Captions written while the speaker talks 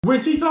When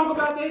she talk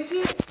about that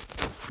shit,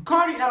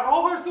 Cardi, out of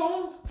all her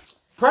songs,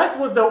 Press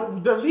was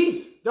the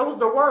least. That was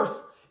the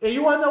worst. And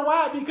you wanna know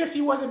why? Because she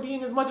wasn't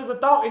being as much as a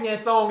thought in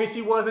that song as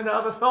she was in the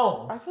other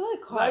songs. I feel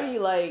like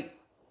Cardi,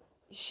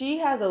 she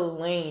has a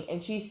lane,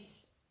 and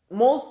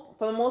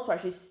for the most part,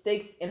 she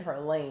sticks in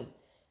her lane,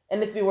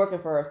 and it's been working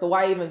for her. So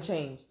why even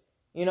change?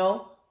 You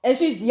know? And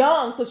she's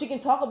young, so she can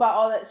talk about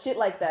all that shit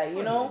like that.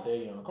 You know? Cardi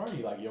ain't that young.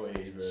 Cardi like your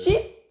age, bro.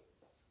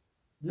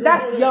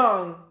 That's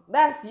young.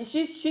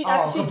 She just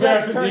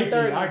turned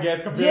 30. I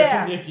guess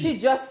compared to Nicki. She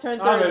just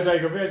turned 30. I was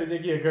like compared to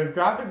Nicki because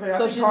I can say I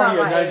so think she's Cardi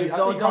not my at 90. age.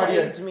 Don't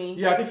age me.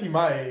 Yeah, I think she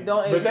my age.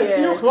 Don't age. But that's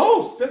still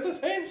close. That's the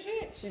same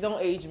shit. She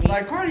don't age me.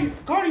 Like Cardi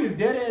is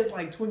dead ass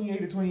like 28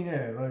 to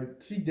 29. Like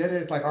she dead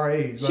ass like our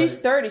age. She's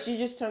 30. She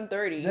just turned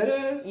 30. Dead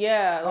ass?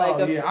 Yeah,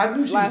 I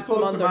knew she was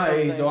close to my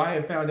age though. I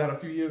had found out a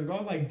few years ago. I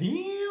was like,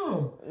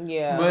 damn.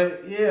 Yeah.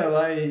 But yeah,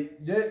 like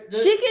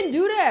she can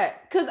do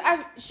that because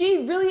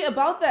she really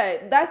about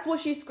that. That's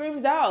what she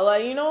screams out.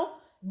 Like, you know,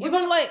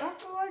 even I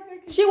feel like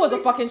Nicki, she was a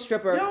fucking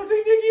stripper. You don't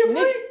think Nicki a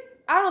freak?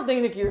 I don't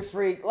think Nicki a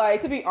freak.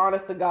 Like, to be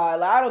honest to God,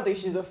 like, I don't think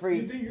she's a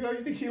freak. You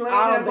think she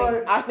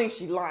lying? I think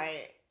she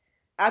lying.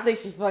 I think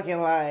she fucking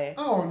lying.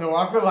 I don't know.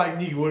 I feel like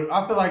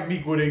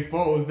Meek would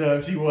expose her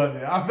if she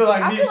wasn't. I feel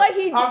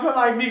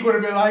like Meek would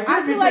have been like,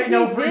 this bitch ain't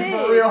no freak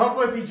for real. Her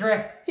pussy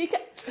trash. You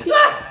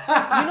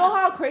know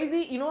how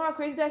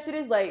crazy that shit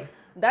is? Like,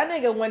 that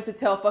nigga went to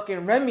tell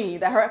fucking Remy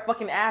that her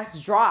fucking ass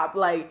dropped.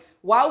 Like,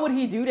 why would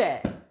he do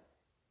that?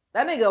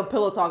 That nigga a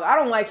pillow talker. I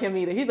don't like him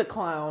either. He's a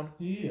clown.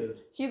 He is.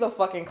 He's a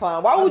fucking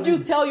clown. Why would you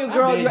tell your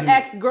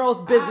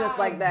ex-girl's business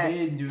like that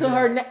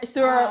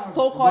to her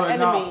so-called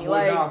enemy?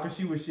 Because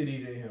she was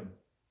shitty to him.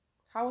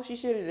 How was she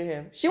shitty to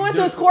him? She went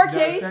to his court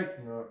case.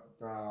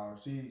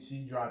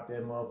 She dropped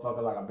that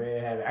motherfucker like a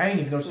bad habit. I didn't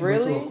even know she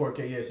went to a court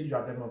case. Yeah, she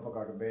dropped that motherfucker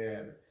like a bad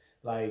habit.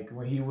 Like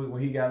when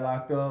he got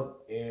locked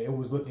up and it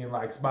was looking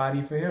like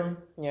spotty for him.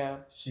 Yeah.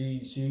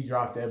 She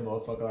dropped that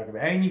motherfucker like a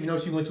bad. I didn't even know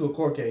she went to a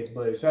court case,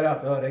 but shout out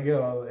to her. They get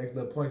all the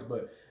extra points.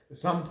 But at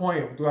some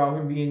point throughout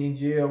him being in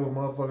jail when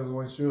motherfuckers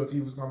weren't sure if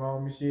he was coming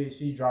home and shit,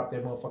 she dropped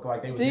that motherfucker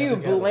like they was. Do you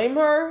blame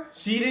her?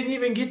 She didn't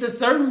even get the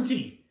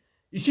certainty.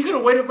 She could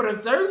have waited for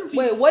the certainty.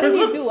 Wait, what did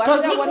he do? I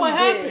forgot what he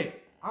happened. did.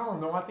 I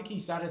don't know. I think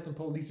he shot at some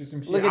police or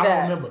some shit. Look at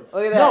that. I don't remember.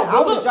 Look at that. No,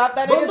 I would drop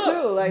that nigga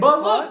too. Like,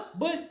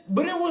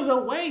 but it was a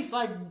waste.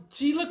 Like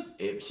she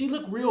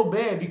looked real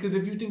bad because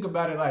if you think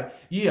about it, like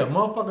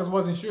motherfuckers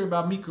wasn't sure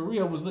about me.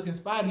 Korea was looking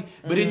spotty,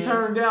 but it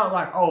turned out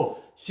like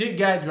shit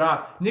got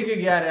dropped.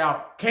 Nigga got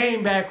out,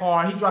 came back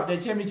hard. He dropped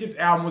that Championships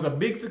album, was a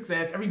big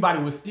success.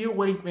 Everybody was still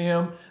waiting for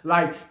him.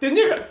 Like the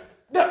nigga,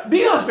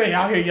 Beyonce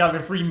out here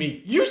yelling "Free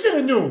Me." You should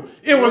have knew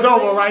it was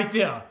over right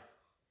there.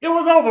 It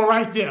was over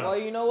right there. Well,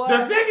 you know what?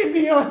 The second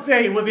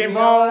Beyonce was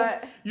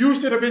involved, you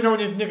should have been on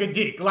this nigga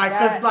dick. Like,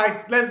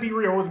 let's be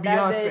real, it was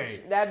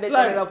Beyonce. That bitch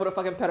ended up with a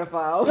fucking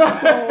pedophile.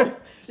 So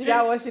she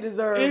got what she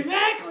deserved.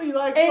 Exactly.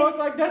 Like, so it's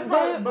like, that's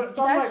right. But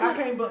so I'm like, I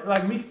can't,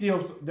 like, Meek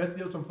that's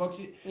still some fuck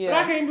shit. Yeah. But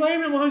I can't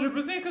blame him 100%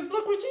 because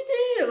look what she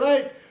did.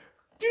 Like,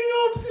 do you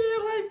know what I'm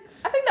saying? Like,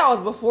 I think that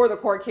was before the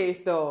court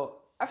case, though.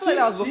 I feel like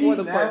that was before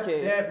the court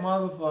case. That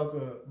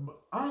motherfucker,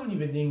 I don't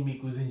even think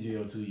Meek was in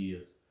jail 2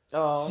 years.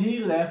 Oh.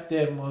 She left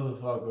that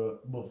motherfucker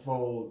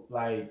before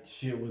like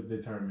shit was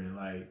determined.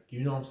 Like,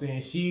 you know what I'm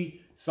saying?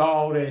 She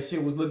saw that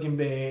shit was looking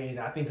bad and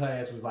I think her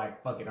ass was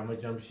like, fuck it, I'm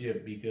gonna jump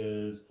ship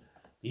because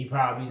he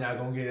probably not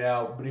gonna get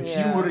out. But if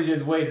she would have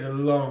just waited a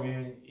little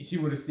longer, she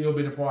would have still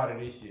been a part of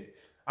this shit.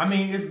 I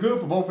mean, it's good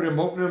for both of them.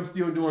 Both of them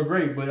still doing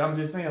great, but I'm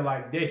just saying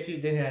like that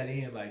shit didn't have to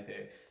end like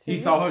that. He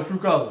saw her true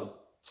colors.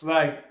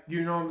 Like,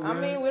 you know what I'm saying?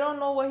 I mean, we don't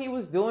know what he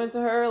was doing to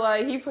her.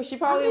 Like she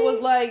probably was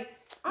like,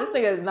 this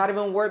nigga is not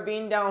even worth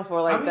being down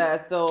for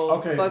that.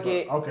 So fuck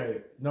it.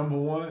 Okay, number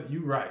one,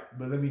 you right.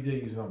 But let me tell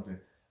you something.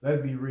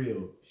 Let's be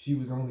real. She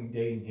was only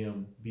dating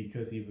him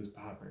because he was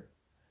popping.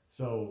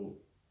 So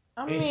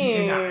I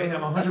mean,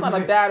 that's not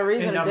a bad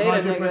reason to date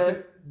a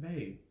nigga.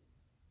 Babe,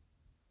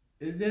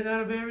 is that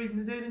not a bad reason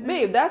to date a nigga?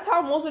 Babe, that's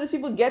how most of these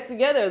people get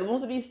together.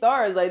 Most of these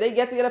stars, like, they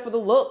get together for the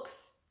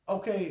looks.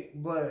 Okay,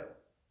 but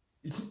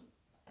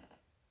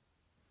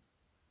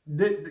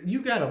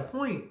you got a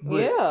point.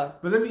 But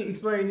let me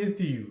explain this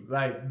to you.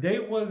 Like, they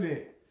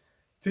wasn't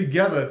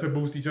together to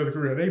boost each other's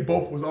career. They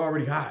both was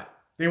already hot.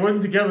 They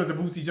wasn't together to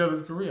boost each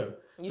other's career.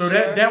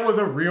 That was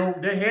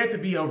there had to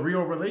be a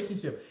real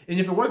relationship. And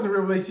if it wasn't a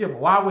real relationship,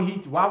 why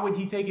would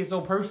he take it so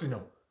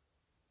personal?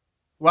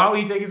 Why would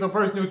he take it so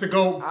personal to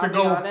go I'll be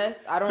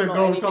honest, I don't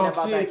know anything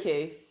about that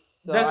case.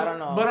 So I don't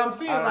know. But I'm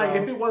saying,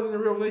 like, if it wasn't a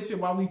real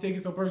relationship, why would he take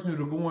it so personal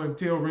to go and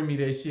tell Remy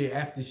that shit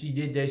after she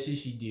did that shit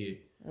she did?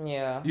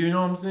 Yeah. You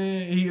know what I'm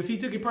saying? If he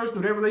took it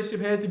personal, their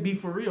relationship had to be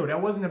for real. That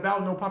wasn't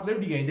about no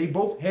popularity game. They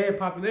both had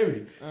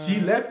popularity. She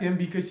left him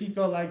because she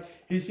felt like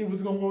his shit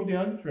was going to go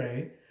down the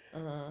drain.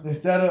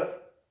 Instead of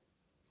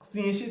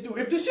seeing shit through.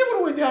 If the shit would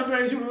have went down the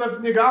drain, she would have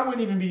left the nigga, I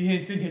wouldn't even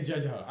be sitting here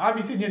judging her. I'd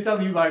be sitting here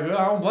telling you, like,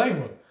 I don't blame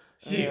her.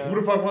 Shit, who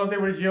the fuck wants to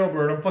stay with a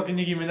jailbird? I'm fucking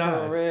Nicki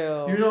Minaj. For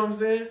real. You know what I'm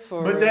saying?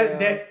 But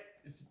that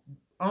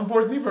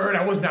unfortunately for her,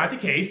 that was not the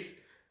case.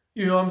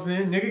 You know what I'm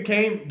saying?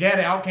 Nigga got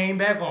out, came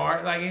back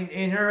hard, like,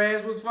 and her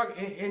ass was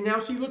fucking, and now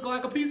she looked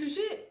like a piece of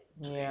shit.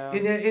 Yeah.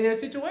 In that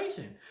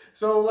situation.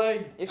 So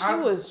like, if she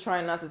was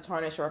trying not to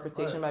tarnish her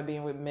reputation by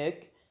being with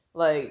Mick,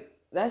 like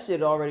that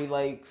shit already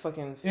like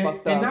fucking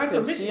fucked up. And not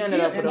to mention, she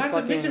ended up with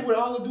to mention with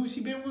all the dudes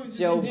she been with,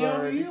 Joe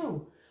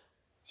downhill.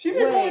 She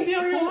been going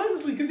downhill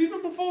honestly, because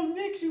even before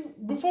Mick,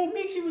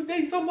 she was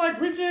dating some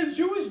like rich ass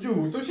Jewish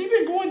dude. So she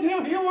been going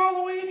downhill all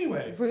the way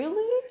anyway.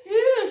 Really?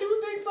 Yeah, she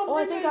was dating some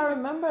rich I think ass. I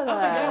remember that.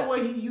 I forgot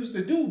what he used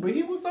to do, but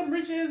he was some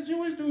rich ass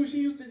Jewish dude she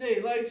used to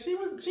date. Like she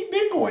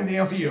been going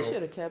downhill. She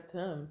should have kept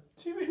him.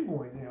 She been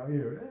going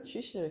downhill.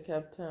 She should have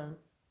kept him.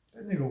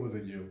 That nigga was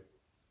a Jew.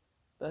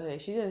 But hey,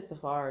 she did a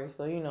safari,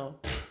 so you know.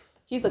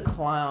 He's a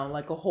clown,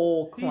 like a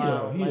whole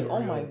clown. Like,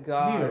 oh my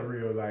god, he a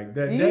real like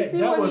that. Do you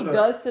see what he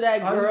does to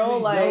that girl?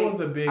 Honestly, like that was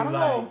a big I don't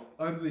know.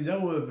 Honestly,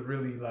 that was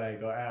really like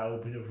an eye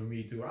opener for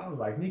me too. I was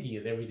like, Nikki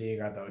is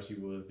everything I thought she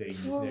was dating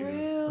this For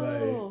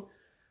nigga. real.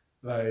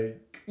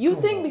 Like you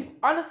think?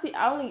 Honestly,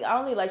 I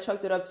only like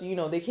chucked it up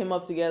to they came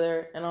up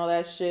together and all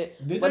that shit.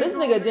 But this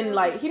nigga didn't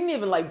he didn't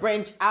even like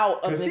branch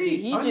out of Nikki.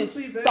 He just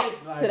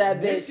stuck to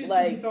that bitch. Shit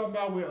like you talking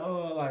about with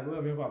like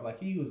Love Hip Hop, like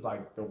he was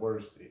like the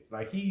worst.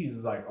 Like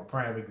he's like a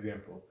prime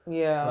example.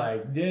 Yeah.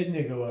 Like that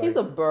nigga. Like, he's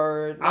a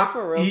bird.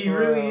 For real. He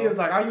really is.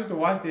 Like I used to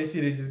watch that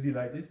shit and just be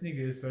like, this nigga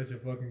is such a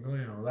fucking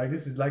clown. Like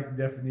this is like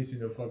the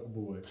definition of fuck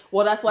boy.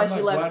 Well, that's why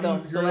she left them.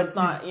 So let's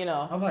not.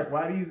 I'm like,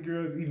 why these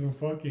girls even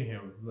fucking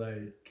him?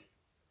 Like.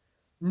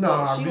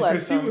 Nah,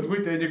 because she was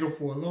with that nigga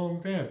for a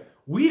long time.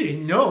 We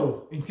didn't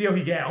know until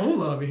he got on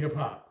Love and Hip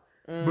Hop.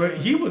 But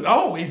he was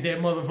always that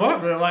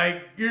motherfucker.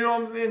 Like, you know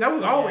what I'm saying? That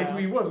was always who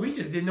he was. We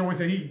just didn't know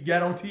until he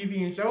got on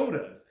TV and showed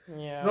us.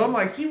 Yeah. So I'm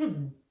like, she was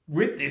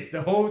with this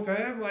the whole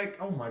time. Like,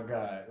 oh my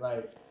God.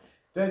 Like,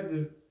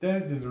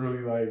 that's just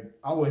really like,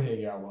 I would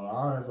hang out with her.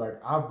 I was like,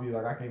 I'd be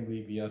like, I can't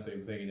believe Beyonce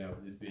was hanging out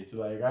with this bitch.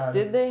 Like,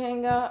 did they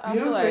hang out?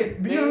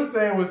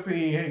 Beyonce was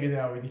seen hanging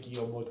out with Nicki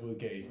on multiple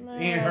occasions,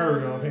 and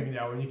heard of hanging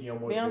out with Nicki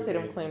on multiple occasions. Beyonce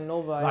don't claim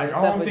nobody like,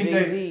 except for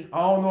Jay-Z. I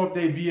don't know if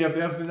they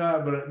BFFs or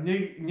not, but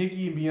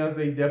Nicki and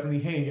Beyonce definitely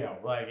hang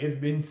out. Like it's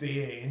been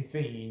said and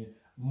seen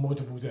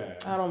multiple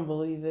times. I don't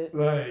believe it.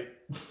 Like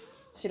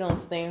she don't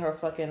stain her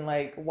fucking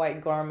like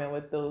white garment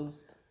with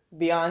those.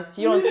 Beyonce,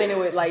 you don't stain it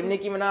with like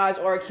Nicki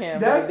Minaj or Kim.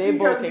 That's they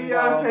because both can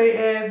Beyonce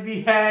ass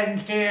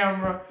behind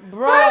camera.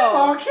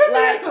 Bro,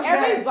 like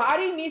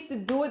everybody needs to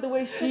do it the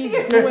way she's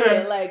doing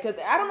it. Like, cause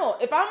I don't know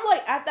if I'm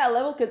like at that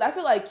level. Cause I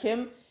feel like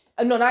Kim,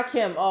 no, not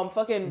Kim.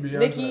 Fucking Beyonce.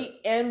 Nicki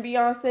and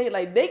Beyonce,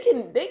 like they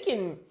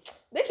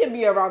can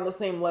be around the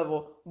same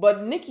level.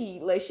 But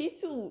Nicki, like she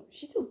too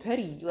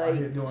petty. Like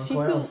she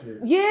too, shit.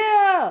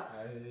 Yeah.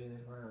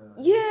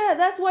 Yeah,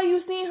 that's why you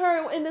seen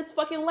her in this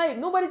fucking life.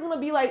 Nobody's gonna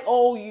be like,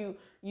 oh, you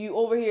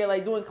over here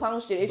like doing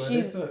clown shit. If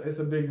she's it's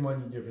a big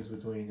money difference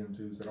between them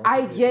two. So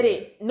I get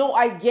it. No,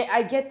 I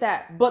get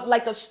that. But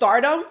like the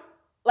stardom,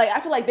 like I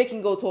feel like they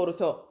can go toe to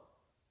toe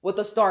with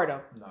the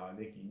stardom. Nah,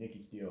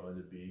 Nicki's still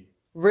under B.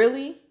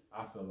 Really?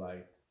 I feel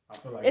like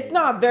it's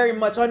not very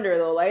much under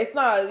though. Like it's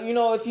not,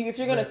 if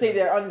you're gonna say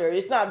they're under,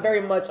 it's not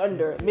very much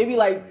under. Maybe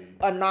like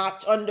a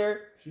notch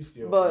under. She's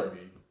still but under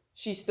B.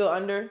 She's still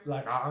under.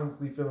 Like I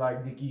honestly feel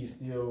like Nicki is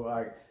still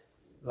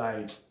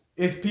like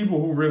it's people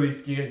who really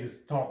scared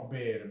to talk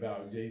bad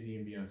about Jay-Z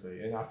and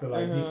Beyonce, and I feel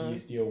like Nicki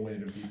is still one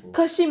of the people.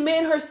 Cause she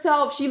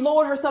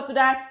lowered herself to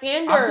that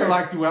standard. I feel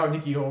like throughout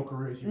Nicki's whole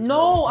career,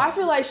 I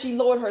feel like she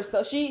lowered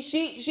herself.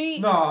 She.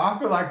 No, I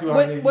feel like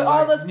throughout Nicki, with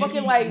all this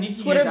fucking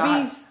Nicki Twitter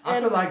beefs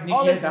and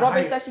all this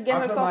rubbish that she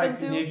get herself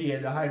into. Nicki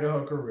at the height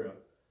of her career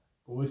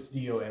was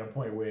still at a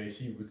point where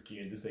she was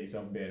scared to say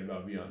something bad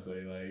about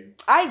Beyonce.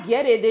 Like I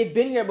get it, they've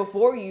been here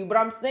before you, but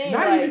I'm saying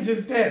not even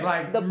just that,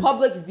 like the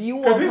public view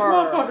of her. Because it's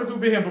motherfuckers who've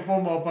been here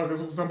before,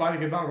 motherfuckers who somebody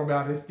can talk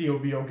about and still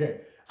be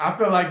okay. I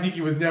feel like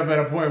Nicki was never at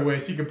a point where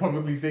she could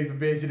publicly say some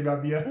bad shit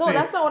about Beyonce. No,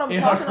 that's not what I'm talking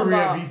about. And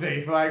her career be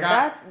safe. Like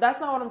that's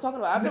not what I'm talking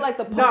about. I feel like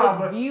the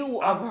public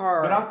view of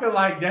her. But I feel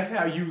like that's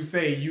how you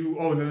say you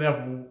own the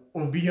level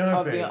of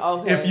Beyonce.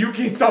 Okay. If you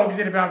can talk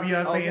shit about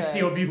Beyonce and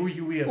still be who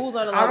you is. Who's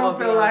on the level I don't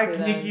feel Beyonce, like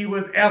then? Nicki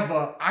was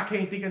ever. I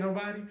can't think of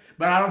nobody,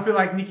 but I don't feel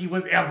like Nicki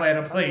was ever at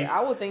a place.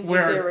 I would think you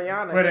say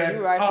Rihanna. Because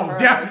you right for her.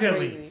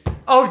 Definitely.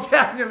 Oh,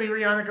 definitely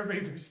Rihanna could say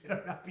some shit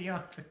about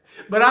Beyonce.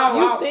 But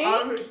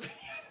I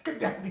could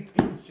definitely say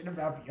some shit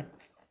about Beyonce.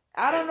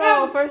 I don't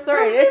know for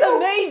certain. It's a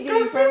maybe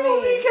for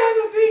me. Be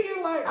kind of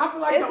thinking like I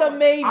feel like it's a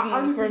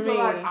maybe for me.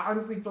 I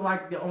honestly feel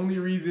like the only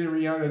reason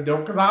Rihanna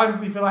don't, because I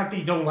honestly feel like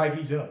they don't like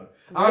each other.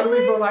 Really? I honestly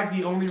feel like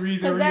the only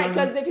reason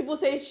because then people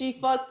say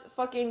she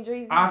fucking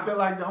Jay-Z. I feel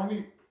like the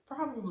only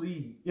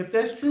probably if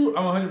that's true,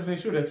 I'm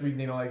 100% sure that's the reason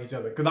they don't like each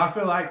other. Because I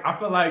feel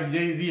like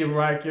Jay-Z and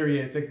Mariah Carey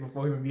had sex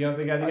before him and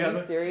Beyonce got together. Are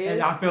you serious?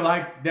 And I feel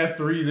like that's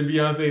the reason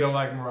Beyonce don't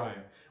like Mariah.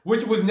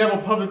 Which was never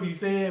publicly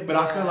said, but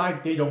I feel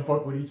like they don't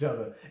fuck with each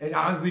other. And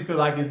I honestly feel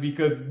like it's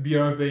because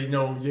Beyonce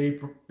Jay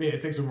had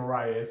sex with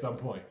Mariah at some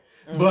point.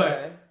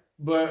 Okay.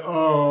 But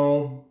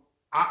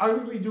I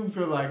honestly do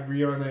feel like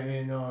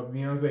Rihanna and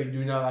Beyonce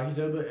do not like each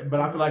other.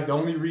 But I feel like the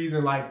only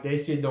reason like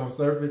that shit don't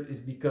surface is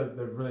because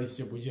the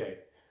relationship with Jay.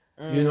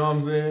 You know what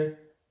I'm saying?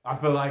 I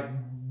feel like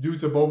due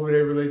to both of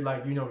their relations,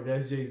 like, you know,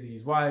 that's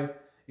Jay-Z's wife.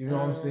 You know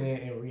what I'm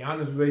saying? And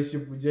Rihanna's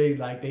relationship with Jay,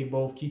 like, they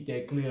both keep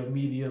that clear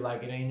media.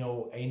 Like, it ain't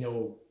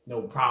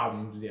no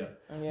problems there.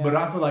 Yeah. But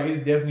I feel like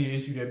it's definitely an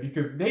issue there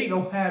because they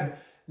don't have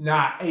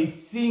not a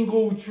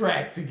single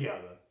track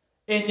together.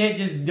 And they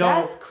just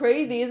don't. That's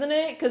crazy, isn't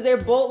it? Because they're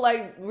both,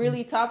 like,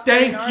 really top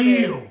selling artists.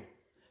 Thank you.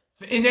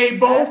 And they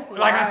both,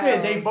 like I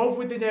said, they both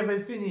within their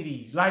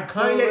vicinity. Like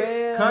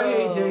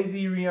Kanye,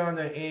 Jay-Z,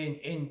 Rihanna,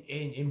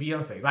 and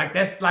Beyonce. Like,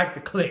 that's like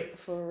the clique.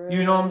 For real.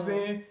 You know what I'm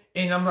saying?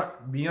 And I'm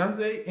like,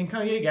 Beyonce and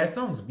Kanye got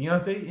songs.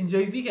 Beyonce and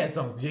Jay-Z got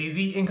songs.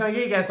 Jay-Z and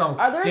Kanye got songs.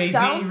 Are there Jay-Z,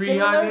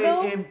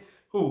 Rihanna, and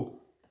who?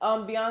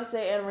 Beyonce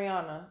and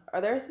Rihanna. Are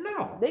there?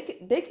 No. They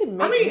could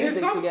make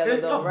music together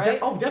though,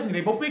 right? Definitely.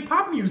 They both make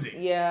pop music.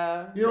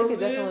 Yeah. You know what I'm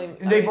saying? Definitely.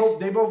 And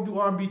they both do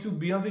R&B too.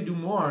 Beyonce do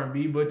more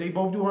R&B, but they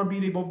both do R&B.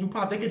 They both do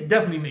pop. They could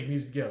definitely make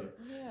music together.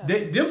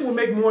 Yeah. Them will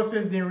make more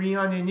sense than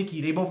Rihanna and Nicki.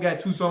 They both got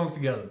 2 songs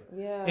together.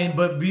 Yeah.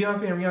 But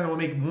Beyonce and Rihanna will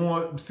make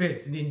more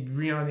sense than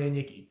Rihanna and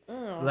Nicki.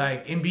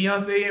 Like, and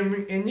Beyonce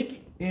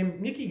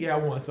and Nicki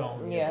got 1 song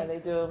together. Yeah, they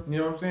do. You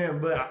know what I'm saying?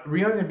 But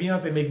Rihanna and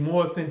Beyonce make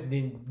more sense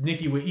than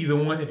Nicki with either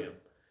one of them.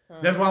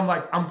 That's why I'm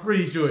like, I'm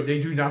pretty sure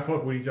they do not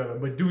fuck with each other.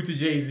 But due to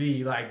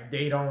Jay-Z, like,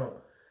 they don't,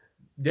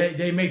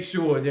 they make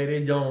sure that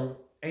it don't,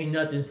 ain't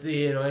nothing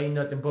said or ain't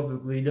nothing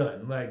publicly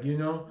done. Like, you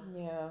know?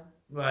 Yeah.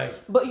 Like.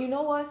 But you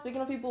know what?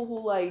 Speaking of people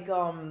who, like,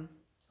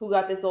 who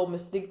got this old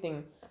mystique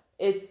thing,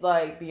 it's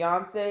like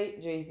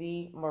Beyonce,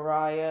 Jay-Z,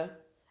 Mariah.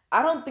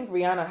 I don't think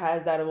Rihanna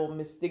has that old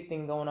mystique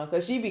thing going on.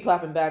 Because she be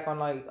clapping back on,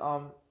 like,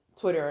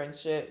 Twitter and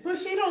shit. But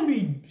she don't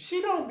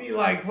be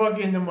like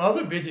fucking them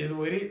other bitches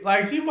with it.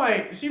 Like she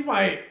might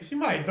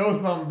throw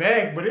something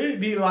back, but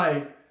it'd be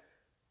like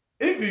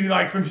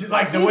some shit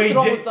like the way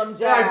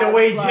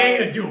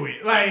Jada do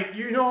it. Like,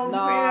 you know what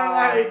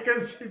I'm saying? Like,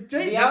 cause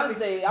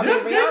Beyonce,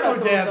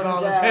 Rihanna throws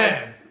some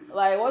jazz.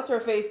 Like, what's her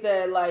face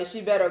said? Like,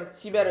 she better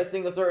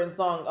sing a certain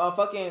song.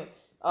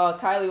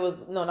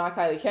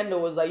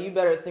 Kendall was like, you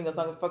better sing a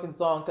fucking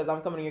song because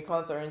I'm coming to your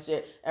concert and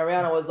shit. And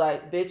Rihanna was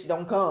like, bitch,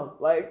 don't come.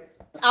 Like,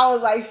 I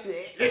was like,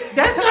 shit.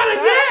 That's not a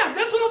jam.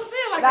 That's what I'm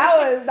saying. Like,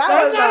 that's not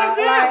a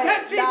jam.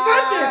 Like, she said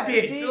that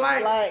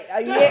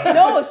bitch.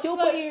 No, she'll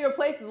put you in your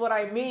place is what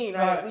I mean.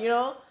 Right? You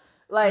know?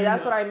 Like,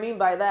 that's what I mean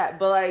by that.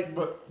 But like,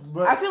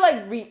 but I feel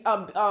like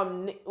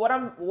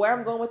where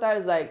I'm going with that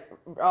is like,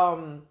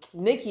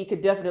 Nicki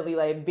could definitely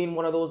like be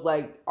one of those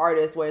like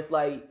artists where it's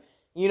like,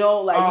 you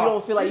know, like you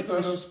don't feel like you can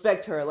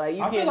disrespect her. Like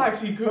you I feel like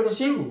she could have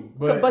too,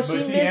 but she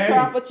missed her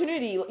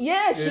opportunity.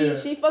 Yeah,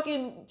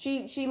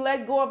 she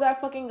let go of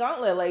that fucking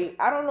gauntlet. Like,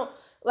 I don't know,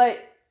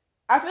 like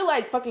I feel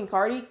like fucking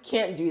Cardi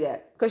can't do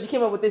that because she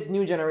came up with this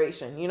new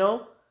generation. You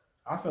know,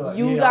 I feel like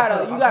you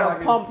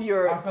gotta pump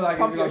your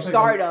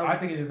stardom. I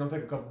think it's just gonna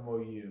take a couple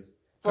more years.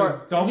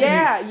 Don't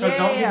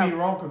get me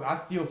wrong, because I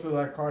still feel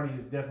like Cardi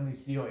is definitely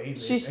still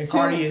A-list. And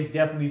Cardi is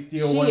definitely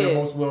still one of the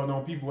most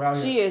well-known people out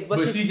here. She is, but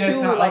she's just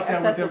too not like up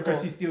there with them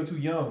because she's still too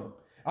young.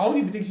 I don't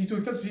even think she's too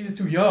accessible. She's just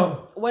too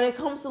young. When it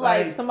comes to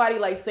like somebody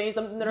like saying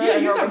something to her,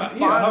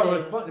 her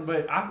responding.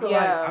 But I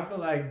feel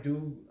like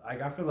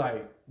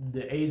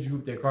the age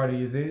group that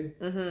Cardi is in,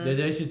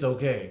 that shit's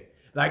okay.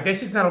 Like, that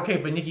shit's not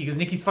okay for Nicki because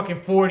Nicki's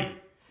fucking 40.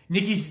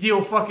 Nicki's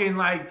still fucking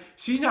like,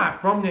 she's not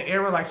from the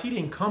era. Like, she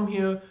didn't come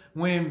here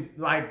when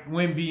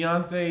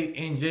Beyonce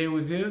and Jay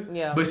was here.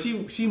 Yeah. But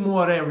she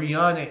more of that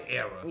Rihanna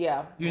era.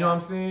 Yeah. You know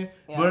what I'm saying?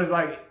 Yeah. But it's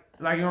like,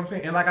 you know what I'm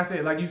saying? And like I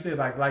said, like you said,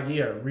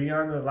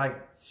 Rihanna, like,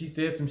 she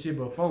said some shit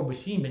before, but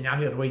she ain't been out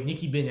here the way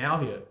Nicki been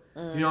out here.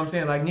 You know what I'm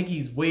saying? Like,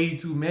 Nicki's way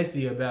too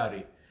messy about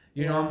it.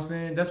 You know what I'm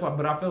saying? That's why.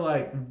 But I feel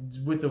like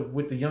with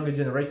the younger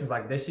generations,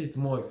 like, that shit's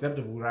more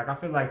acceptable. Like, I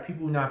feel like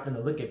people not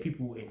finna look at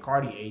people in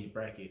Cardi age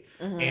bracket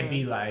and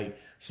be like,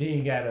 she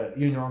ain't gotta,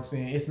 you know what I'm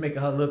saying? It's making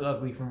her look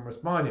ugly from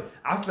responding.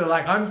 I feel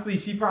like, honestly,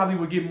 she probably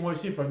would get more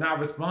shit for not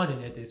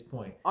responding at this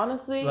point.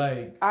 Honestly,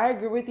 like, I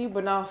agree with you,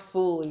 but not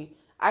fully.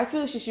 I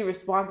feel she should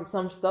respond to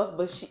some stuff,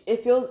 but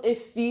it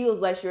feels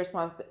like she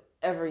responds to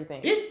everything.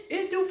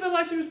 It do feel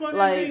like she responds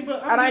to everything,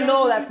 but I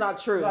know that's not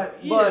true.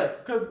 Like,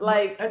 but because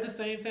like at the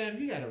same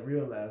time, you gotta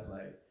realize,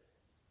 like,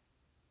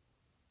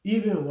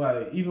 even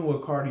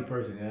with Cardi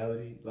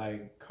personality,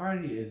 like,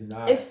 Cardi is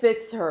not. It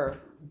fits her.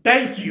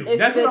 Thank you.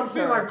 That's what I'm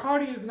saying. Like,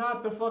 Cardi is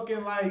not the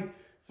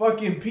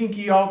fucking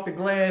pinky off the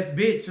glass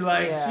bitch.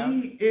 Like,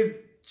 she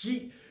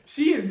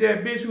is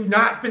that bitch who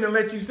not finna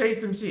let you say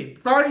some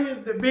shit. Cardi is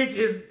the bitch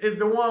is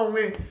the one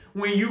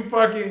when you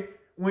fucking.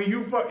 She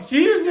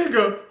the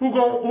nigga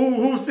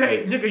who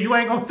say, nigga, you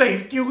ain't gonna say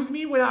excuse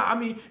me when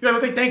you gonna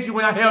say thank you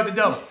when I held the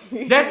door.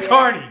 That's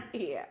Cardi.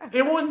 Yeah.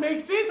 It wouldn't make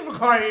sense for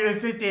Cardi to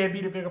sit there and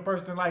be the bigger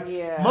person. Like,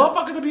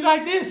 motherfuckers would be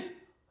like this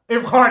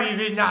if Cardi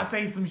did not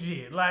say some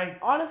shit. Like,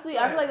 honestly,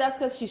 I feel like that's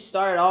because she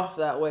started off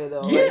that way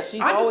though. Yeah, like,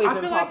 she's always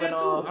been popping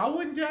off. I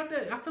wouldn't doubt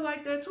that. I feel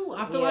like that too.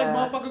 I feel like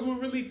motherfuckers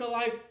would really feel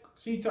like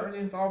she turned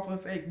this off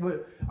and fake.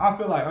 But I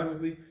feel like,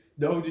 honestly,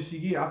 the older she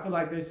get, I feel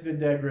like that should have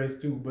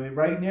digressed too. But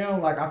right now,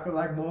 like I feel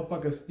like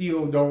motherfuckers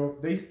still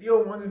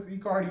want to see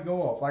Cardi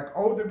go off. Like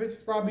older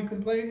bitches probably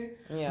complaining,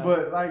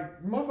 but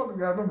like motherfuckers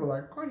gotta remember,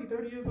 like Cardi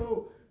 30 years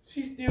old,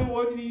 she's still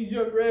one of these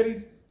young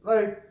reddies.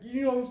 Like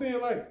you know what I'm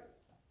saying? Like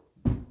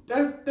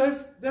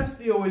that's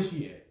still where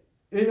she at.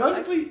 And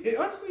honestly,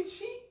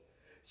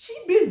 she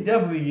been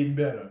definitely getting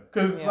better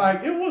because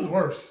like it was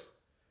worse.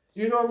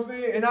 You know what I'm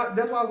saying? And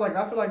that's why I was like,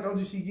 I feel like the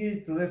older she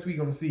get, the less we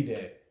gonna see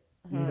that.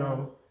 You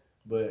know.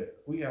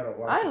 But we gotta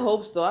watch. I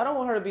hope so. I don't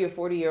want her to be a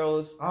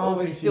 40-year-old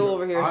still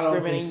over here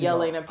screaming and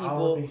yelling at people. I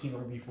don't think she's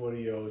gonna be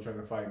 40-year-old trying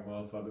to fight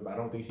motherfuckers. I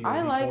don't think she's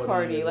gonna be 40 I like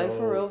Cardi, like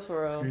for real.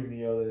 Screaming,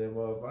 yelling at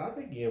motherfuckers. I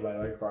think everybody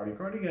like Cardi.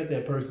 Cardi got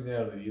that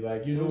personality.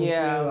 Like, you know what I'm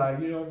saying? Like,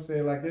 you know what I'm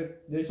saying? Like,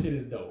 that shit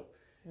is dope.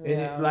 And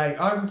it, like,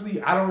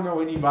 honestly, I don't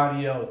know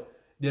anybody else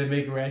that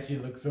make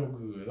Ratchet look so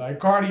good. Like,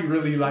 Cardi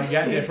really, like,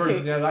 got that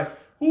personality. Like,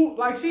 who,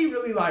 like, she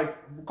really, like,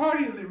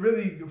 Cardi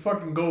really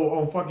fucking go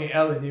on fucking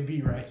Ellen and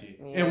be Ratchet.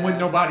 And when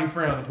nobody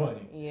frown upon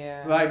it.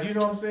 Yeah. Like, you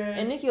know what I'm saying?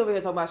 And Nicki over here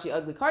talking about she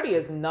ugly. Cardi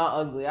is not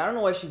ugly. I don't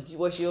know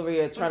what she over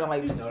here trying to,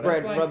 like, spread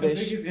that's like rubbish.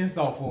 The biggest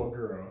insult for a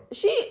girl.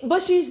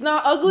 But she's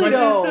not ugly,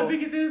 though. That's the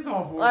biggest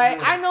insult for a girl. Like,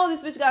 I know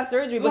this bitch got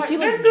surgery, but like, she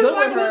looks good with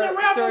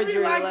her surgery. Be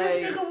like,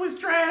 this nigga was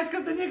trash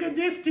because the nigga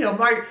dissed him.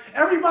 Like,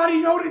 everybody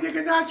know the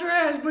nigga not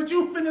trash, but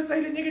you finna say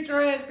the nigga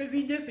trash because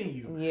he dissing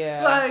you.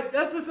 Yeah. Like,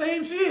 that's the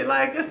same shit.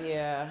 Like, that's...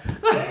 Yeah.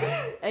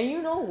 And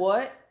you know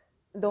what?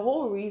 The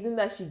whole reason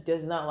that she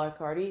does not like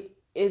Cardi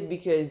is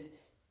because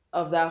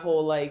of that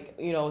whole, like,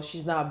 you know,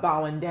 she's not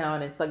bowing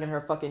down and sucking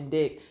her fucking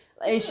dick.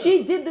 And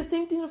she did the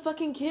same thing to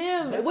fucking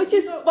Kim, which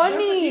is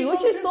funny,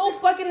 which is so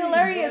fucking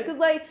hilarious. Because,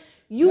 like,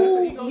 you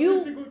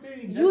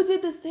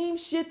did the same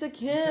shit to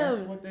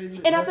Kim.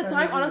 And at the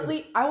time,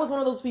 honestly, I was one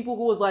of those people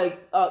who was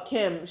like,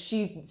 Kim,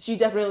 she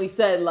definitely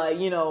said, like,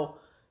 you know,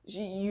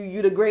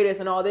 you the greatest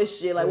and all this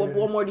shit. Like,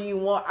 what more do you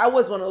want? I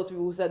was one of those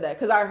people who said that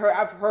because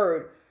I've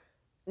heard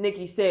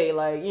Nicki say,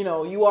 like, you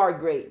know, you are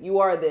great, you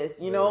are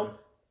this, you know.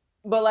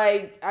 But,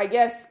 like, I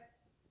guess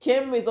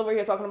Kim is over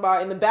here talking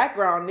about in the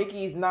background,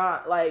 Nicki's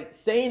not, like,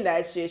 saying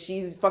that shit.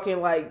 She's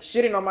fucking, like,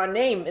 shitting on my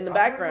name in the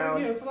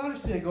background. Like, it's a lot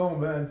of shit going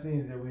behind the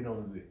scenes that we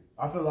don't see.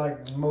 I feel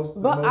like most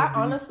I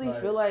honestly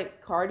feel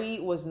like Cardi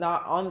was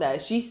not on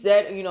that. She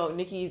said, you know,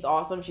 Nicki's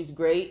awesome, she's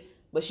great,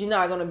 but she's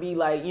not gonna be,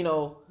 like, you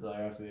know, like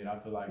I said, I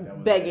feel like that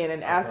was begging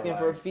and asking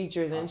for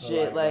features and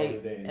shit,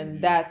 like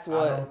and that's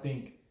what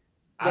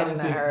let me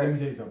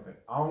tell you something.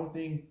 I don't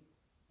think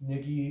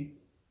Nicki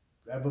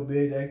ever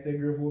begged to ask that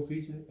girl for a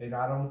feature, and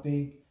I don't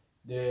think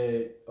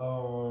that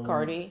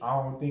Cardi.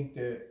 I don't think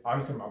that. Are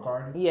you talking about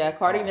Cardi? Yeah,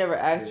 Cardi never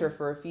asked her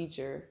for a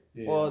feature.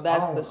 Yeah. Well,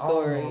 that's the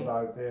story. I don't know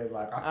about that.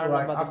 Like,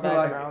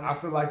 I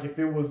feel like if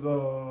it was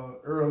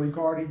early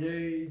Cardi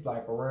days,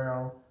 like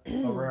around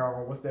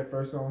what's that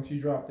first song she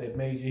dropped that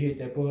major hit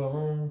that put her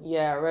on?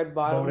 Yeah, Red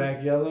Bottoms.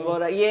 Bodak Yellow.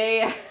 Bodak,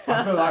 yeah.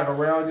 I feel like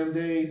around them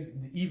days,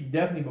 even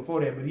definitely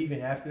before that, but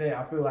even after that,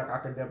 I feel like I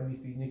could definitely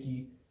see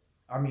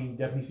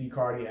definitely see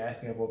Cardi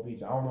asking her for a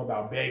feature. I don't know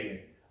about begging,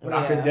 but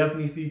I could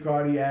definitely see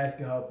Cardi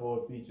asking her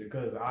for a feature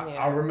because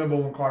I remember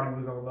when Cardi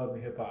was on Love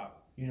and Hip Hop.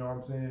 You know what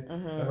I'm saying?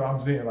 Mm-hmm. That's what I'm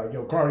saying. Like,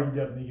 yo, Cardi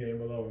definitely gave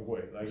him a love and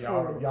way. Like,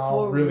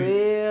 y'all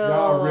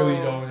really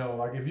don't know.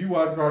 Like, if you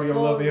watch Cardi on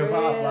Love and Hip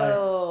Hop,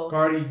 like,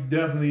 Cardi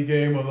definitely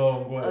gave him a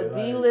love and way. A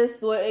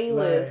D-list or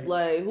A-list.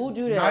 Like, who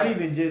do that? Not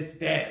even just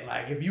that.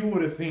 Like, if you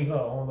would have seen her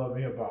on Love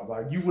and Hip Hop,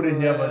 like, you would have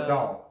never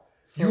thought.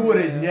 You would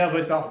have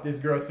never thought this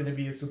girl's finna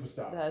be a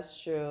superstar.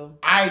 That's true.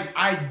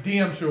 I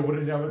damn sure would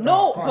have never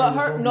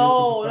thought.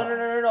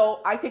 No.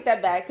 I take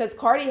that back because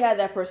Cardi had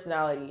that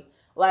personality.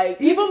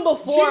 Like, even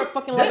before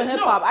fucking Love and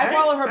Hip Hop. I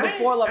followed her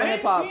before Love and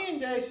Hip Hop. I ain't saying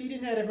that she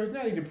didn't have that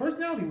personality. The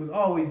personality was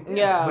always there.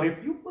 Yeah. But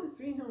if you would have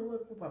seen her on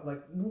Love and Hip Hop,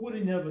 like, you would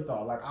have never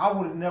thought. Like, I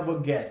would have never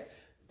guessed.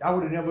 I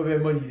would have never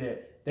bet money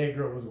that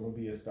girl was going to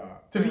be a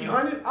star. To be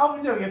honest, I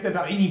would never guess that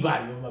about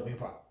anybody on Love and Hip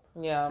Hop.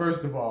 Yeah.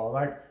 First of all,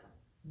 like,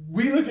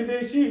 we look at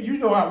that shit. You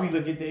know how we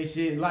look at that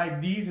shit.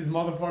 Like, these is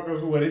motherfuckers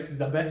who this is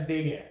the best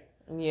they get.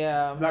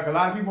 Yeah. Like, a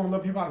lot of people on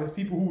Love Hip Hop is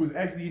people who was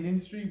actually in the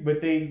industry, but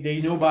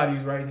they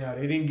nobodies right now.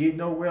 They didn't get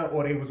nowhere,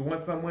 or they was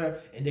once somewhere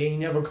and they ain't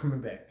never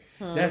coming back.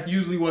 That's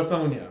usually what's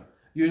on there.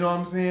 You know what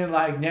I'm saying?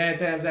 Like, 9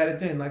 times out of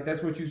 10, like,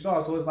 that's what you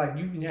saw. So it's like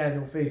you can have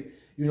no faith.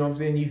 You know what I'm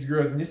saying? These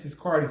girls, and this is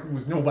Cardi, who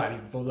was nobody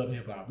before Love and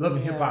Hip Hop. Love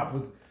and Hip Hop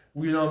was,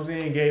 you know what I'm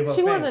saying, gave her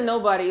She fame. wasn't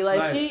nobody.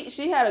 Like,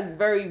 she had a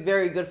very,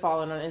 very good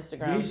following on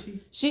Instagram.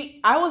 Did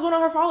I was one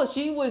of her followers.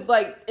 She was,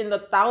 like, in the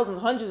thousands,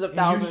 hundreds of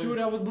thousands. You sure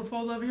that was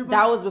before Love and Hip Hop?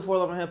 That was before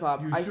Love and Hip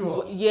Hop. You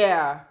sure?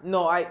 Yeah.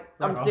 No,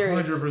 I'm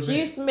serious. 100%. She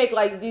used to make,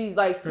 like, these,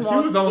 like,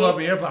 small she was on Love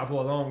and Hip Hop for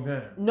a long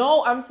time.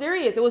 No, I'm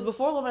serious. It was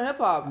before Love and Hip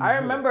Hop. I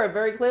remember it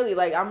very clearly.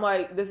 Like, I'm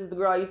like, this is the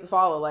girl I used to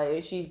follow.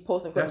 Like, she's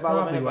posting clips about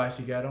Love and Hip Hop. That's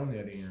probably why she got on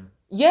there then.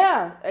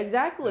 Yeah,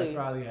 exactly. That's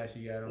probably how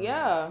she got on.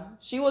 Yeah,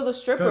 she was a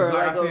stripper.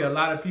 Like I said, a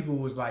lot of people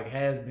was like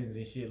has-beens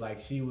and shit. Like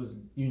she was,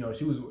 you know,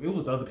 it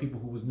was other people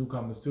who was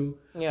newcomers too.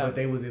 Yeah. But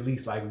they was at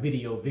least like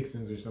video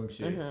vixens or some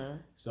shit. Mm-hmm.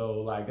 So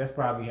like that's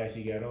probably how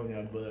she got on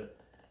there. But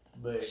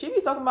But she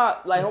be talking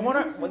about like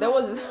there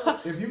was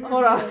if you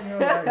hold on.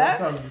 Like, I'm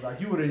telling you, like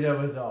you would have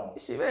never thought.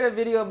 She made a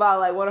video about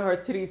like one of her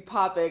titties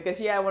popping because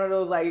she had one of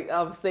those like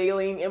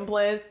saline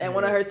implants and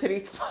one of her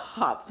titties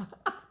popped.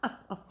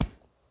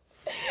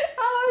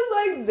 I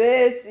was like,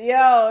 bitch,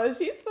 yo,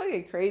 she's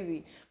fucking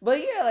crazy. But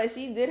yeah, like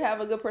she did have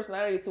a good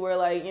personality to where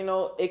like, you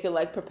know, it could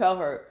like propel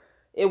her.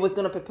 It was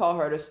gonna propel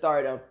her to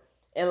stardom.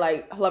 And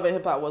like Love and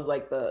Hip Hop was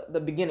like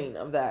the beginning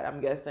of that, I'm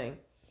guessing,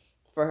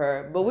 for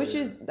her. But which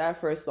is that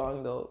first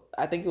song though.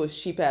 I think it was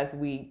Cheap Ass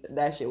Weed.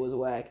 That shit was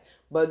whack.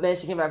 But then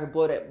she came back with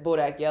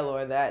Bodak Yellow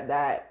and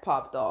that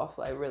popped off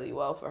like really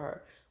well for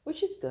her.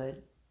 Which is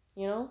good.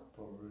 You know?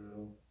 For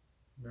real.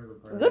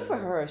 Good for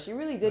her. She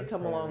really did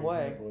come a long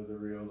way. Was a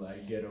real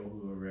like ghetto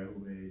who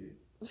made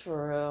it.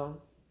 For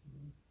real.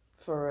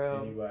 For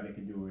real. Anybody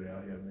can do it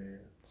out here, man.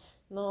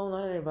 No,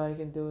 not anybody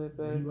can do it,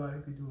 but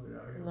anybody can do it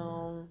out here.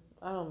 No, man.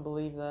 I don't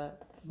believe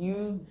that.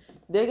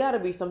 There gotta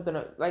be something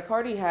like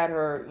Cardi had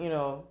her, you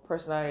know,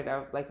 personality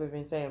that like we've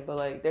been saying, but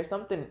like there's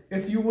something.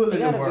 If you willing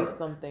to work, gotta be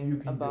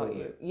something about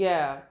you.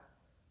 Yeah.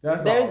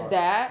 That's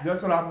that.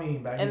 That's what I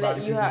mean. Like, and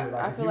then you have.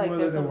 Like, I feel like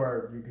there's to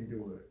work, you can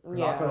do it.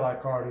 Yeah. I feel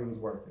like Cardi was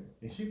working,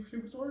 and she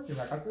was working.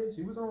 Like I said,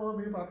 she was on Love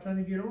and Hip Hop trying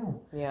to get on.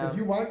 Yeah. If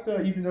you watched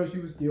her, even though she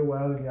was still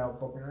wilding out,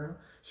 fucking around,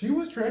 she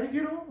was trying to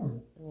get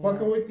on,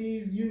 fucking with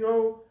these, you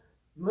know,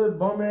 little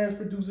bum ass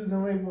producers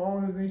and label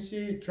owners and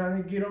shit,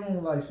 trying to get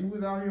on. Like she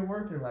was out here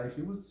working. Like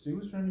she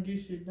was trying to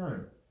get shit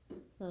done,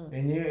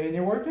 and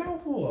it worked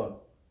out for her.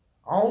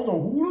 I don't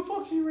know who the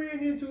fuck she ran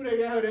into that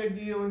got her that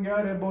deal and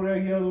got that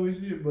Bodak Yellow and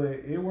shit, but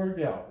it worked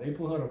out. They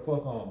put her the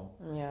fuck on.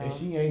 Yeah. And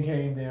she ain't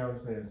came down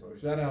since. So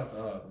shout out to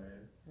her,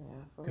 man. Yeah,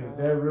 because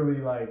that really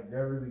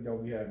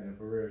don't be happening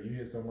for real. You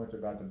hear so much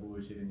about the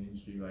bullshit in the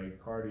industry. Like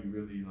Cardi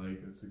really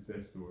like a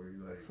success story.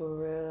 Like for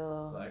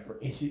real. Like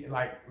and she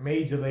like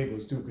major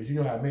labels too, because you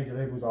know how major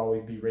labels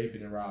always be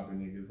raping and robbing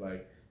niggas.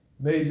 Like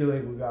major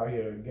labels out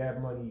here got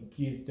money,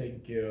 kids taken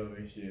care of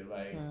and shit.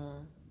 Like.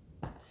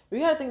 We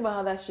gotta think about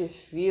how that shit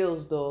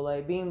feels though,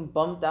 like being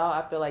bumped out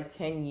after like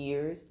 10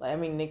 years. Like I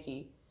mean,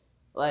 Nicki,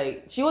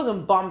 like she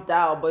wasn't bumped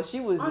out, but she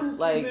was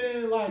honestly,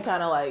 like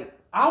kind of like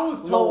I was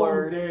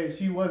told that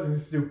she wasn't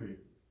stupid.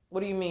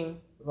 What do you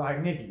mean?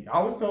 Like Nicki,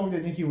 I was told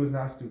that Nicki was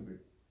not stupid.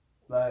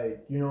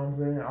 Like, you know what I'm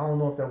saying? I don't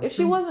know if that was If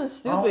she wasn't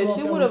stupid,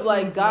 she would have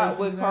like got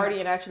with Cardi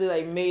and actually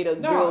like made a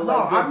girl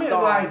like good I meant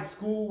song. like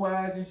school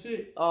wise and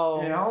shit.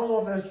 Oh, and I don't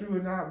know if that's true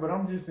or not, but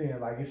I'm just saying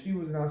like if she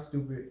was not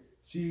stupid.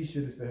 She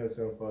should have set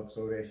herself up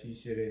so that she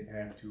shouldn't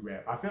have to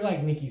rap. I feel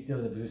like Nicki's still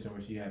in a position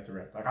where she have to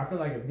rap. Like I feel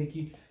like if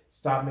Nicki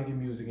stopped making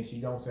music and she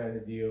don't sign the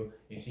deal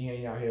and she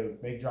ain't out here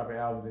dropping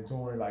albums and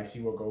touring, like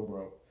she will go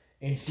broke.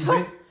 And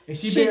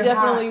she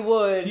definitely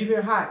would. She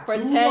been hot for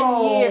 10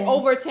 years,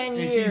 over 10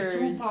 years.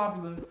 And she's too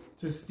popular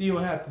to still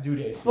have to do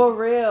that shit. For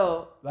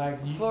real.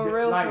 Like for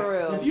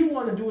real. If you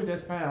want to do it,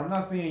 that's fine. I'm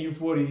not saying you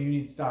 40 you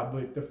need to stop,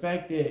 but the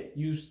fact that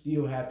you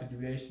still have to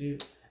do that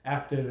shit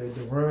after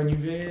the run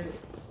you've had.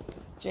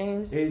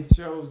 James, it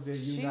shows that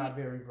you're not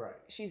very bright.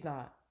 She's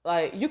not.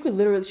 Like she could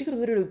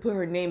literally put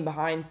her name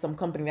behind some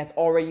company that's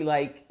already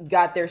like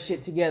got their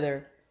shit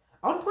together.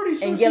 I'm pretty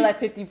sure and get like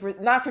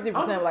 50%, not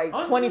 50%, like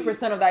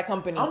 20% of that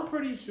company. I'm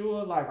pretty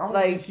sure, like I don't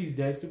think she's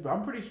that stupid.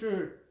 I'm pretty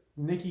sure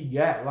Nicki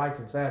got like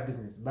some side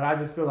business, but I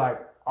just feel like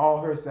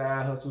all her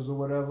side hustles or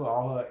whatever,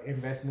 all her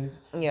investments,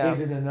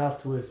 isn't enough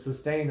to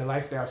sustain the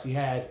lifestyle she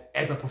has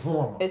as a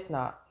performer. It's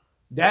not.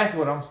 That's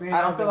what I'm saying. I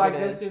don't feel like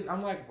that's just.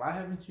 I'm like, why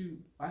haven't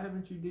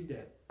you did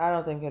that? I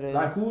don't think it is.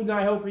 Like, who's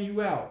not helping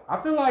you out? I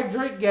feel like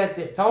Drake got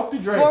that. Talk to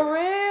Drake. For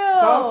real.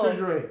 Talk to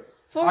Drake.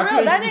 For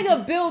real. That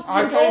nigga built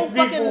his own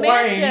fucking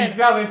mansion. Wayne. He's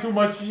selling too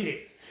much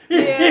shit.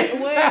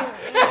 Yeah,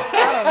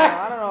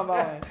 I don't know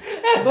about Wayne.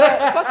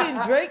 But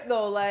fucking Drake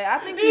though, like I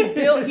think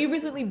he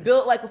recently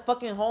built like a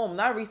fucking home.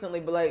 Not recently,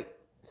 but like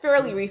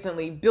fairly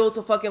recently built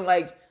a fucking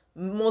like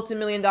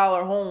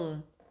multi-million-dollar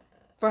home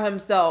for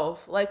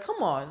himself. Like,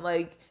 come on,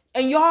 like.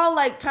 And y'all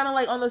like kind of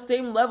like on the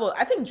same level.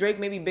 I think Drake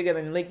may be bigger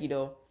than Nicki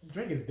though.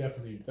 Drake is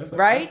definitely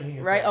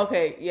right.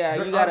 Okay, yeah,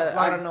 Drake, you gotta. Like,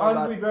 I don't know.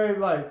 Honestly, babe,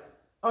 like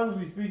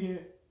honestly speaking,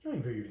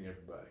 Drake bigger than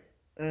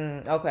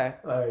everybody. Okay.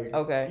 Like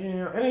okay.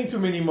 Yeah, it ain't too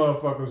many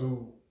motherfuckers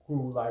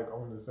who like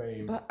on the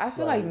same. But I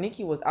feel like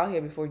Nicki was out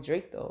here before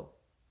Drake though.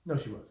 No,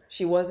 she wasn't.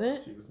 She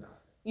wasn't. She was not.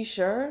 You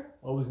sure?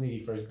 What was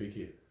Nicki's first big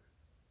hit?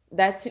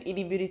 That's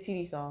Itty Bitty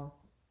Titty song.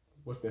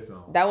 What's that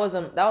song? That was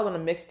on a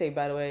mixtape,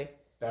 by the way.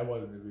 That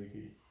wasn't a big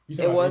hit.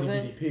 It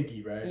wasn't. Itty Bitty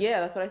Piggy, right? Yeah,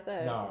 that's what I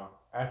said. Nah,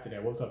 after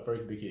that, what was her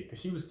first big hit? Because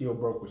she was still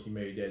broke when she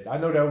made that. I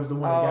know that was the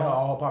one that got her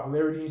all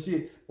popularity and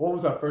shit. What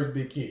was her first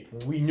big hit?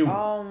 When we knew,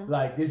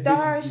 like this.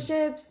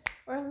 Starships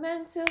were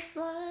meant to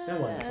fly.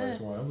 That wasn't the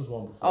first one. It was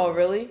one before. Oh,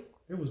 really?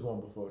 It was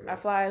one before that. I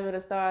fly with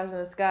the stars in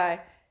the sky.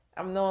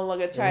 I'm no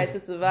longer trying to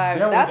survive.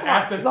 That's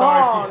after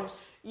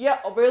Starships. Yeah,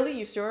 oh, really?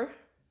 You sure?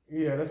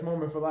 Yeah, that's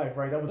Moment for Life,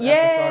 right? That was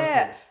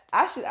after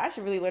Starships. I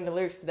should really learn the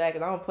lyrics to that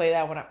because I'm gonna play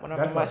that when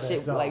my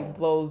shit like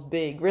blows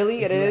big.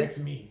 Really, it is.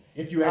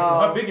 If you ask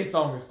me, her biggest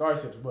song is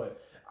Starships,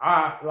 but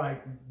I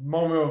like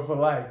Moment for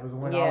Life was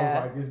when I was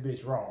like, this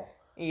bitch raw.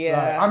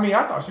 Yeah. Like, I mean,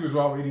 I thought she was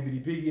wrong with Itty Bitty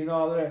Piggy and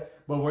all of that,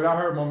 but when I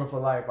heard Moment for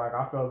Life, like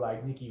I felt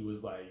like Nicki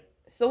was like.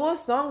 So what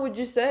song would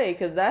you say?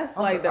 Because that's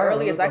like the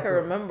earliest I can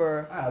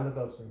remember. I gotta look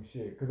up some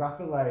shit because I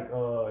feel like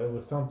it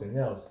was something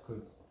else.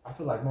 Because I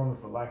feel like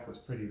Moment for Life was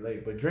pretty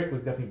late, but Drake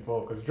was definitely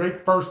before. Because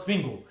Drake's first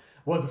single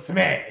was a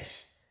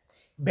smash,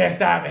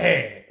 best I ever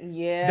had.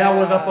 Yeah, that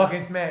was a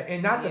fucking smash.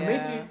 And not to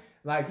mention,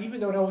 like even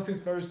though that was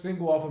his first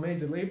single off a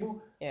major label,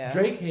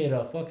 Drake had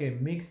a fucking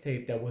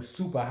mixtape that was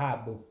super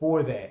hot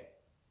before that.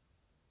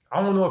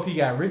 I don't know if he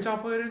got rich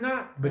off of it or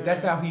not, but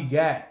that's how he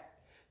got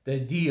the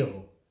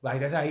deal. Like,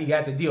 that's how he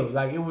got the deal.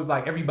 Like, it was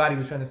like everybody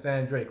was trying to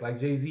sign Drake. Like,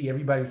 Jay-Z,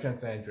 everybody was trying to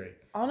sign Drake.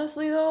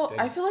 Honestly, though,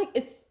 I feel like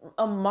it's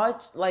a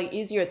much, like,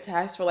 easier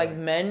task for, like,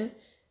 men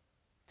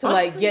to,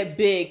 like, get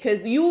big.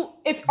 Because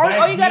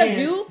all you gotta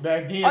do...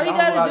 Back then, all you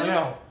gotta do...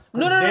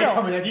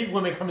 No. These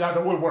women coming out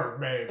the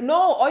woodwork, man. No,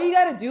 all you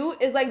gotta do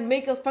is, like,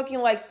 make a fucking,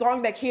 like,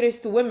 song that caters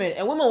to women.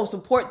 And women will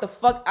support the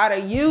fuck out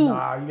of you.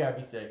 Nah, you gotta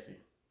be sexy.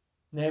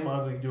 Name an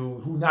ugly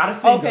dude who not a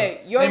singer.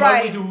 Okay, you're Name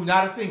right. Name ugly dude who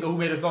not a singer who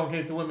made a song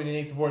cater to women and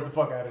they support the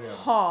fuck out of them.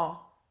 Huh.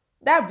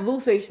 That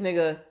Blueface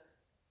nigga.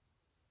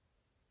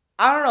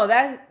 I don't know.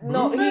 That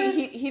no,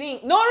 he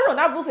didn't. No,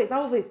 not Blueface.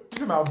 Not Blueface. You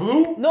talking about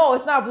Blue? No,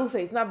 it's not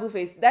Blueface. Not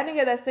Blueface. That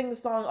nigga that sang the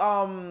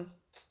song.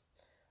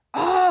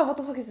 What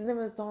the fuck is the name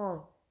of the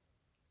song?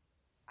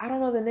 I don't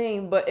know the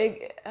name, but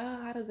it.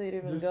 How does it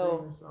even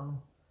go?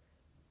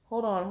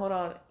 Hold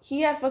on.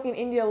 He had fucking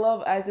India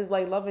Love as his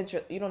like love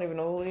interest. You don't even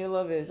know who India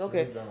Love is.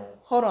 Okay.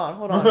 Hold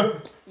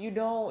on. You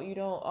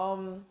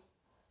don't.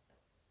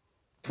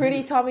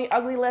 Pretty taught me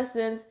ugly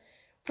lessons.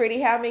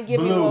 Pretty had me give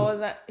me what was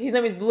that? His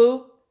name is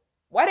Blue.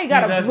 Why they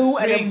got a blue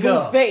and a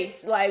blue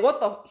face? Like what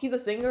the? He's a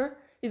singer.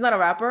 He's not a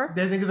rapper.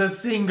 This nigga's a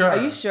singer.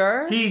 Are you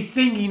sure? He's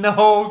singing the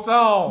whole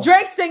song.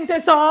 Drake sings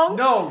his song.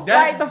 No,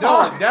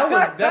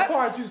 that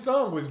part you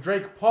sung was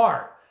Drake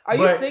part. Are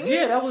you singing?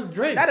 Yeah, that was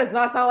Drake. That does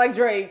not sound like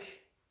Drake.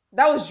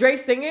 That was Drake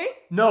singing?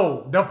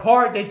 No, the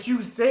part that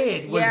you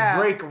said was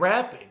Drake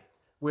rapping.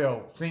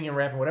 Well, singing,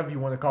 rapping, whatever you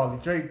want to call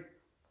it. Drake,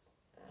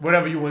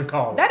 whatever you want to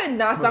call it. That did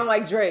not sound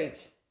like Drake.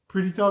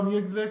 Pretty taught me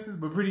lessons,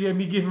 but Pretty had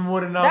me giving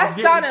more than I was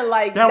getting. That sounded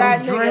like that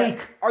was Drake.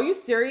 Nigga. Are you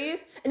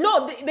serious?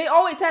 No, they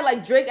always had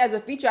like Drake as a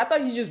feature. I thought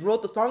he just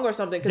wrote the song or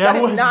something.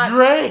 That was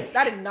Drake.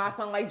 That did not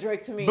sound like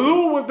Drake to me.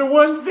 Blue was the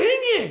one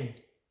singing.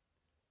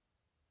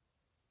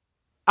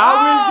 I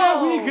wish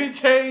that we could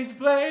change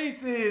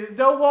places.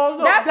 That's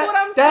what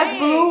I'm saying. That's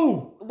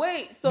Blue.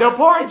 Wait, so the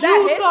part is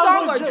that his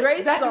song or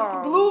Drake's song?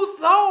 That's Blue's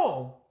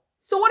song.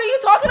 So what are you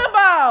talking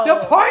about?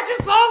 The part your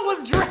song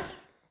was Drake.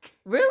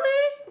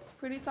 Really?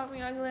 Pretty taught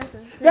me ugly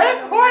lessons.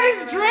 That part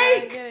is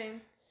Drake.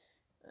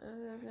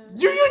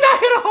 You not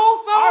hear the whole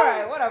song? All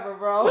right, whatever,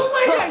 bro.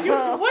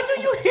 What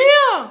do you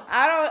hear?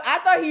 I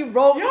thought he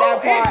wrote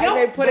that part and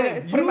they put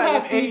him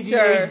as a feature.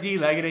 ADHD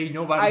like it ain't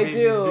nobody's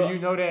business. Do you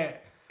know that?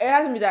 It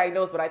hasn't been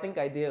diagnosed, but I think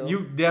I do.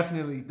 You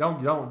definitely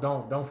don't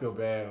feel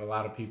bad. A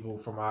lot of people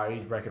from our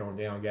age bracket on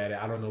down got it.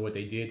 I don't know what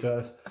they did to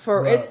us.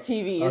 It's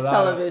TV, it's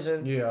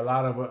television. A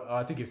lot of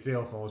I think it's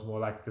cell phones more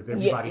like because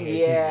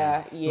everybody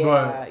had TV.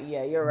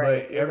 Yeah, you're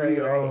right.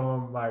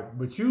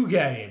 But you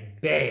got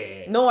it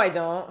bad. No, I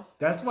don't.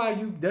 That's why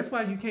you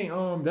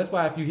can't That's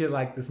why if you hear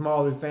like the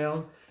smallest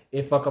sounds,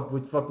 it fuck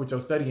with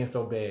your studying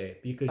so bad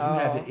because you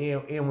have the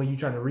end when you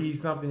trying to read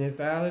something in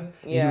silence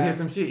and you hear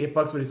some shit, it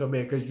fucks with it so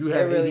bad because you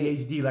have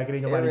ADHD like it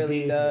ain't nobody's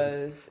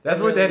business.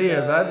 That's what that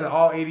is. That's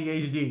all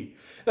ADHD.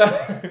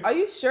 Are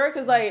you sure?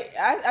 Because like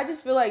I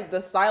just feel like the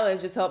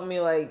silence just helped me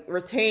like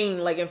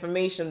retain like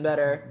information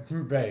better.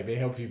 Babe, it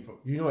helps you.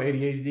 You know what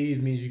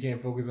ADHD means you can't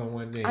focus on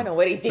one thing. I know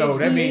what ADHD So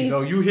that means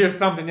you hear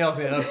something else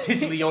and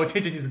potentially your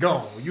attention is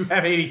gone. You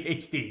have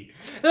ADHD.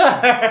 All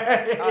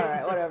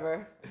right,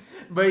 whatever.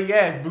 But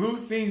yes, Blue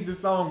sings the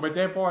song, but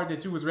that part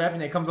that you was rapping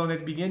that comes on at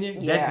the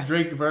beginning, that's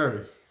Drake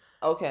verse.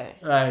 Okay.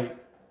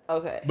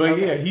 But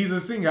yeah, he's a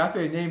singer. I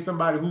said name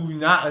somebody who's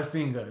not a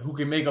singer who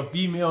can make a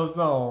female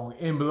song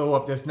and blow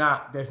up. That's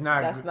not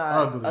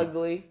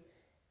ugly.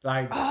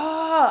 Like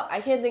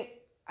I can't think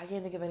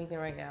of anything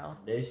right now.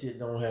 That shit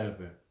don't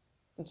happen.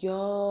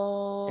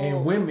 Yo.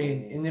 And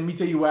women, and let me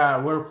tell you why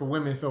I work for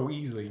women so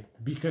easily.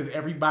 Because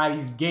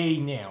everybody's gay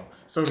now.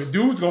 So the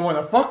dudes gonna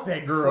wanna fuck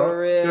that girl.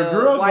 For real. The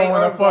girls gonna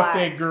wanna fuck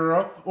that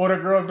girl. Or the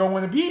girls don't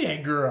wanna be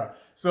that girl.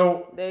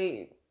 So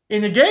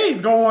and the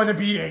gays gonna wanna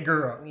be that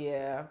girl.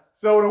 Yeah.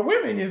 So the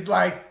women is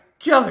like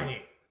killing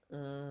it.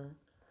 You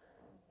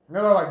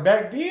know, like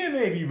back then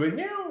maybe, but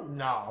now,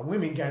 nah,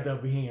 women got the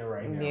upper hand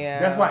right now.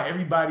 Yeah. That's why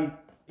everybody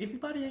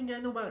ain't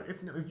got nobody.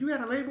 If you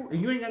got a label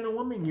and you ain't got no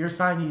woman, you're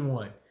signing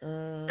one.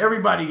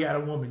 Everybody got a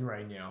woman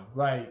right now,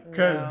 like,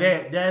 cause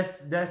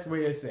that's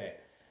where it's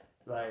at.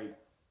 Like,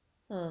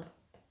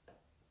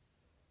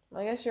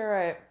 I guess you're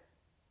right.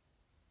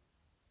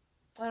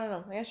 I don't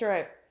know. I guess you're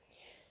right.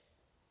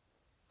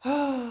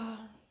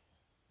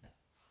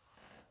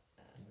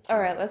 All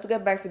right, let's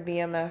get back to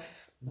BMF.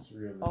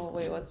 Oh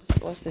wait,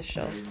 what's this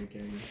show?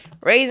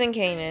 Raising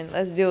Kanan.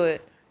 Let's do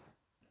it.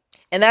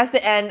 And that's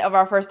the end of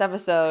our first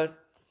episode.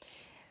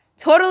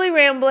 Totally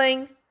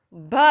rambling,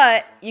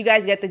 but you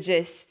guys get the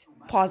gist.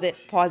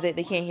 Pause it.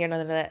 They can't hear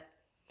none of that.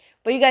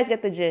 But you guys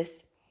get the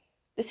gist.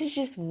 This is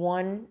just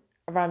one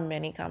of our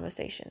many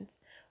conversations.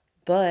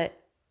 But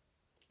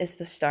it's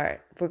the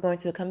start. We're going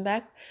to come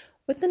back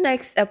with the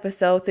next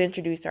episode to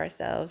introduce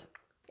ourselves.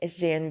 It's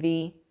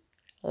J&V.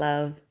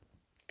 Love.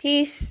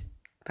 Peace.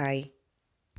 Bye.